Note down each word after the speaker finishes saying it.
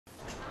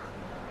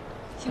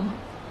行吗？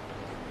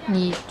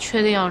你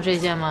确定要这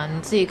件吗？你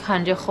自己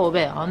看这后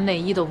背啊，内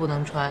衣都不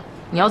能穿。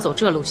你要走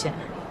这路线。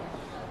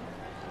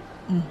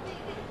嗯。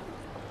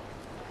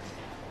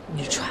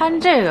你穿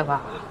这个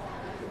吧，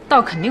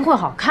倒肯定会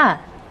好看，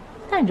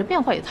但你这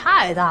变化也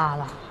太大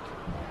了。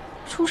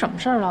出什么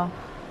事儿了？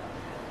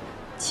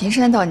秦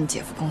山到你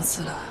姐夫公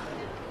司了，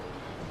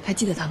还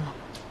记得他吗？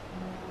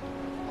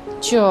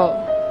就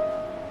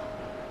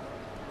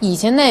以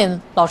前那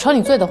老抄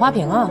你罪的花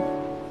瓶啊。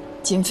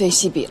今非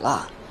昔比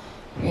了，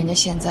人家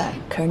现在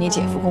可是你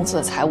姐夫公司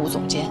的财务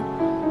总监。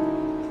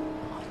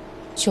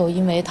就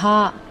因为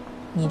他，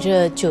你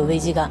这就有危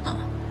机感啊？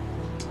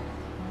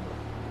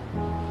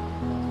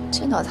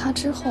见到他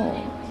之后，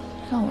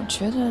让我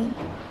觉得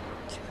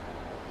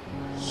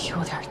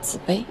有点自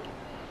卑。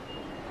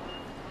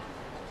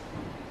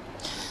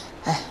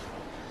哎，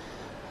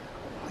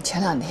我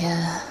前2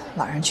天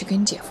晚上去给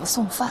你姐夫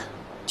送饭，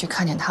就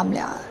看见他们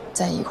俩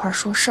在一块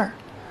说事儿。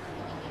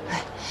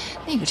哎，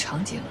那个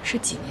场景是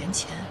几年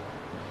前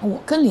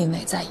我跟林伟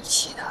在一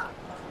起的。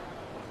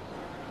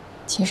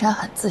秦山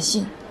很自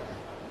信，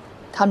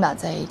他们俩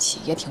在一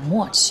起也挺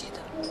默契的。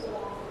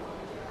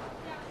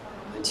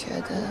我觉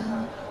得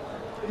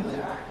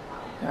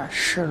有点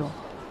失落。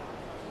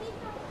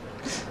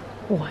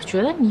我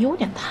觉得你有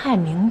点太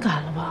敏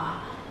感了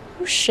吧？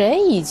谁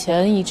以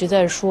前一直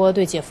在说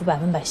对姐夫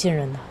100%信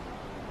任的？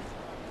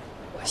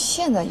我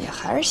现在也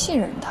还是信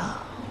任他，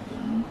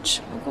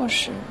只不过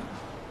是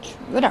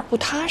有点不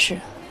踏实，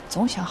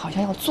总想好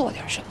像要做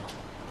点什么。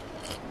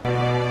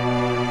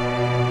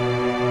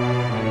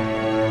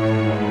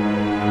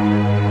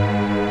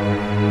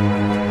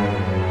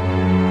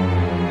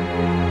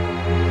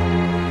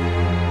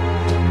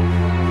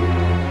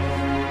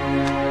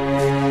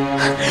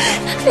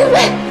林薇，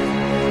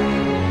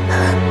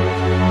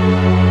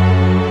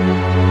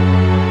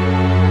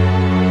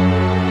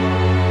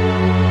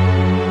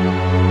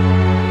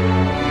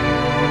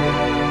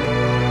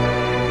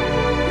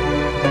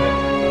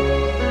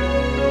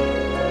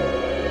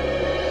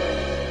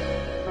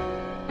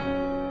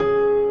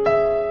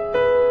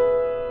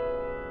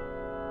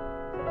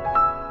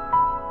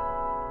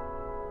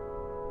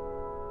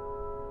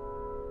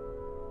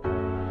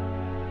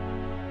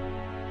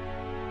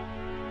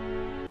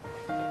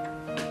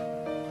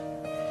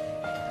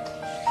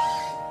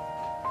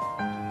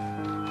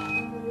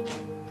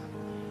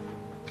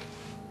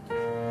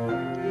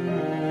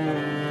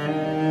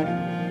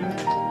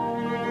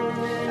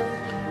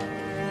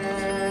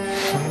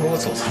我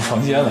走错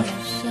房间了。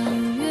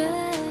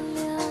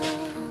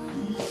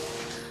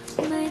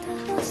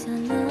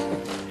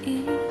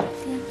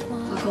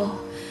老公，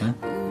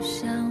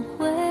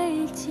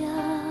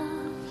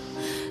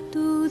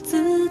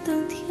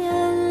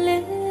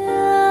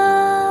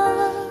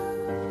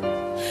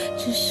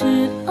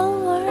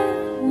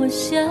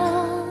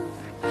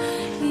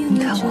你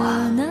看我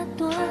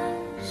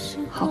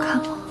好看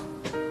吗？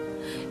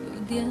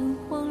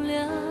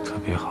特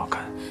别好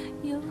看。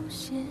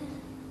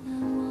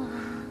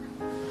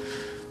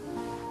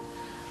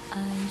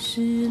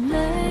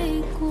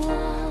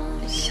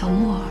小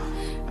莫，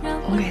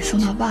我给送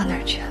到爸那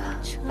儿去了。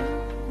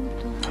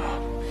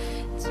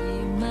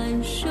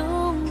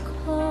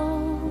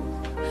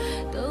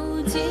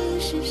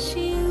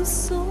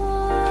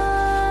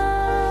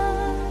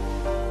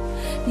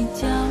你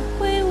教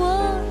会我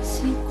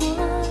习惯，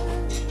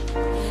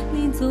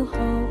你走后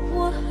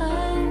我还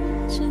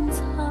珍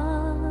藏，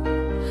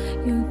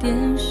有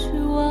点失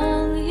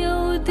望，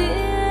有点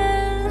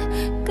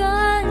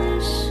感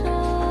伤。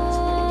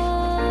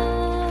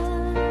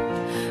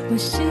我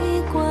习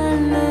惯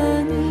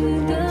了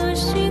你的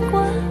习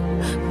惯，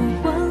我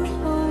问候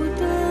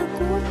的孤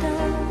单。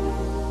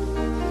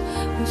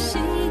我习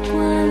惯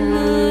了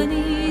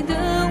你的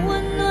温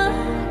暖，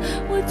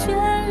我眷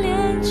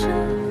恋着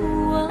不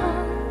忘。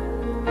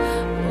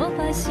我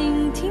把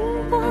心停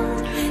泊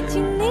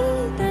进你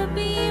的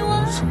臂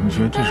弯。我怎么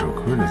觉得这首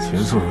歌的节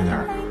奏有点……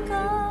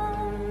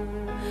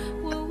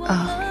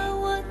啊，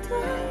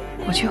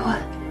我去换。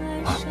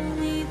啊。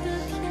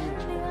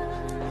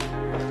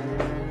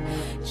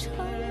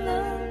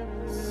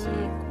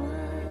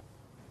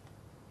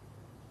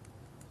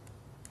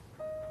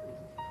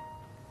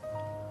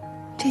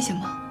这行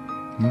吗？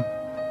嗯，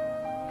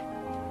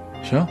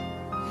行。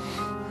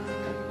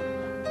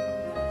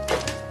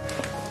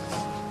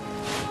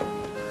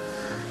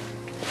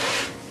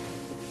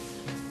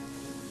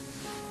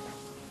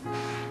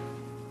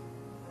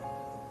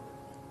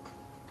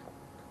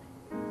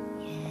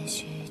也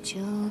许就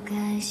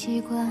该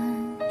习惯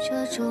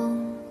这种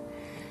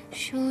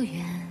疏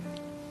远，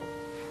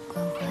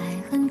关怀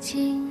很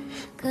近，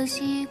可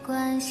习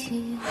惯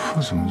喜欢。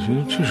我怎么觉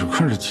得这首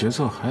歌的节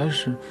奏还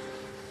是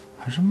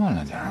慢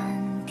了点儿？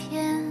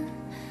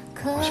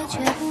可却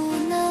不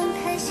能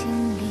看心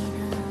里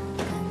的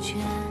感觉，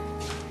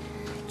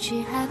只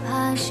害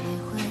怕谁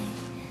会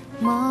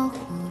模糊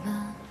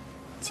了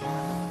焦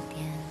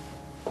点。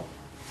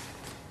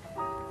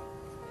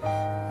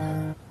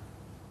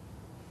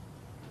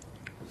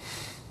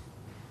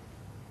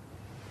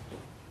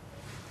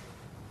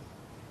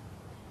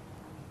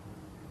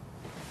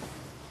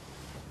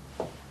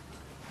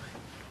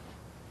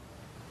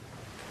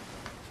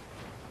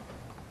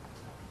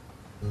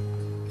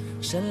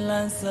深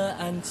蓝色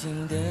安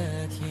静的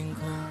天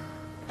空，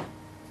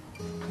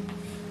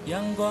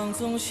阳光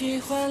总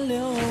喜欢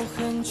留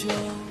很久，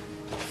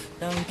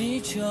当地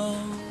球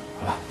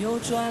又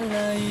转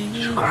了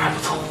一轮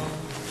周，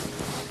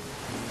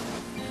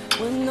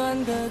温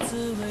暖的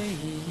滋味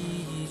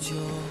依旧。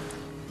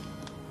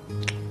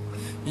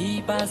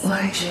我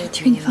还是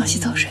去给你放洗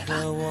澡水吧，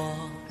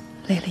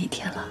累了一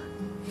天了，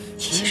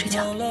一起睡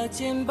觉。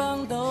肩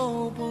膀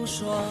都不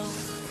说，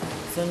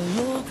分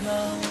路口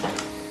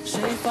谁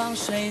放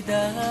谁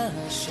的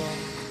手，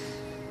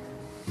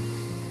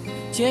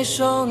接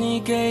受你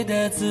给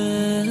的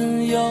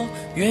自由，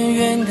远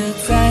远的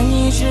在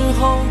你之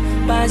后，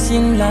把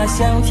心拉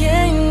向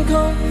天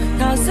空，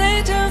它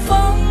随着风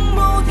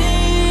不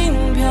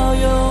停飘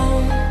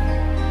游。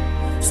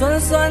酸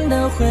酸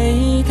的回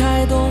忆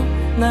太多，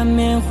难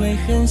免会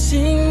很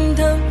心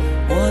疼，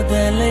我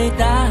的泪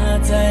打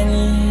在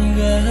你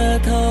额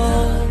头，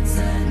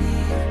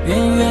远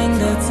远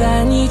的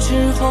在你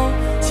之后，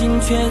心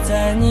却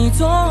在你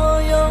左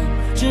右，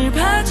只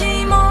怕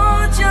寂寞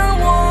将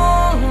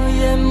我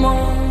淹没，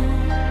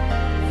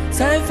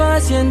才发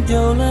现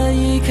丢了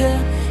一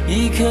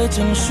颗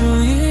正属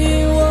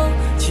于我，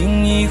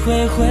请你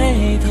回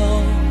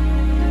头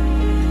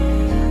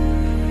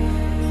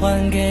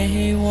还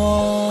给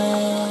我。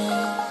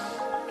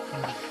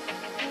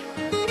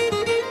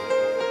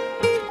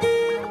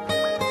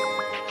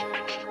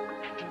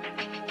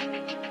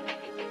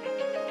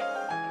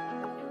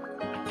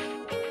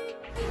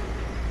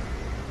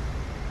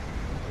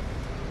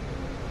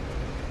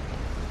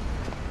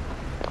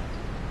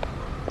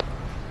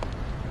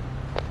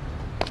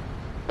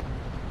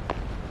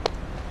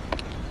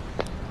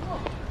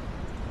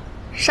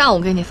上午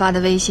给你发的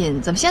微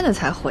信，怎么现在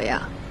才回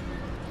啊？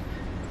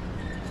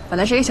本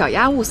来是给小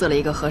丫物色了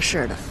一个合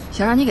适的，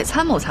想让你给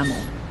参谋参谋。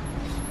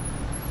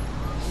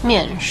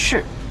面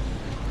试？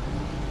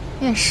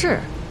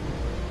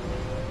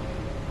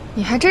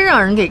你还真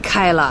让人给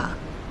开了。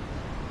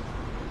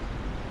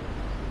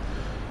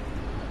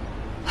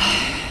唉，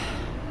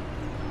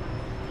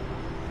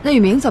那雨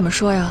明怎么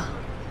说呀？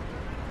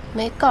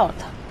没告诉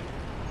他，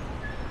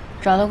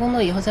找到工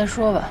作以后再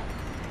说吧。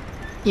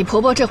你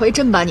婆婆这回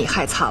真把你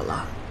害惨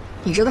了，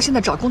你知道现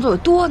在找工作有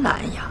多难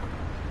呀？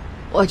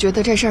我觉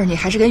得这事儿你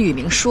还是跟雨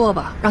明说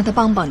吧，让他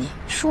帮帮你。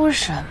说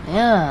什么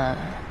呀？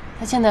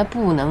他现在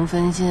不能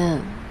分心。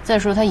再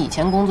说他以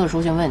前工作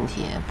出现问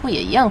题，不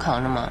也一样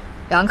扛着吗？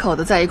两口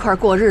子在一块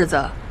过日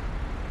子，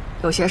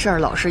有些事儿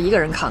老是一个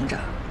人扛着，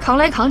扛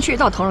来扛去，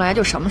到头来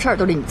就什么事儿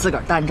都得你自个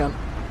儿担着了。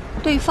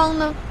对方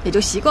呢，也就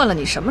习惯了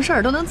你什么事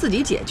儿都能自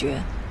己解决。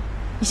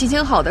你心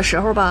情好的时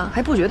候吧，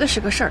还不觉得是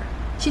个事儿；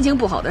心情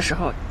不好的时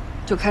候，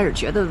就开始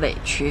觉得委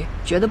屈，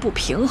觉得不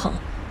平衡，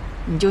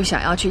你就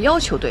想要去要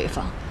求对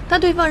方，但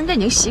对方人家已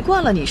经习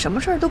惯了你什么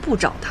事儿都不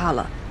找他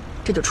了，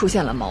这就出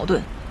现了矛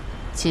盾。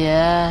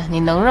姐，你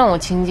能让我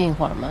清静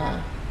会儿吗？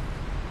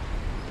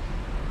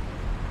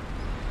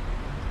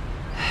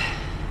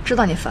知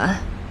道你烦，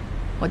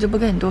我就不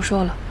跟你多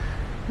说了。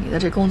你的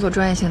这工作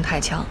专业性太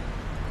强，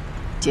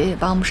姐也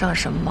帮不上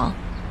什么忙。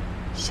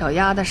小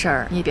丫的事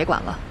儿你也别管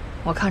了，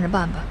我看着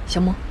办吧，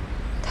行吗？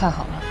太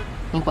好了，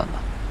你管吧，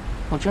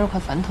我真是快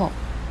烦透了。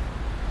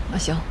那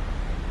行，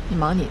你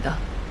忙你的，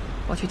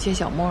我去接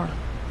小莫了。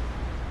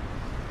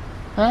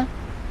啊，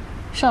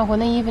上回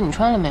那衣服你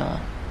穿了没有啊？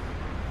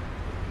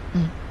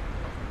嗯。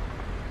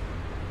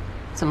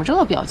怎么这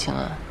个表情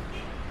啊？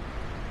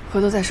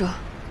回头再说。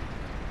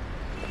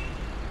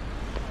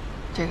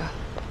这个。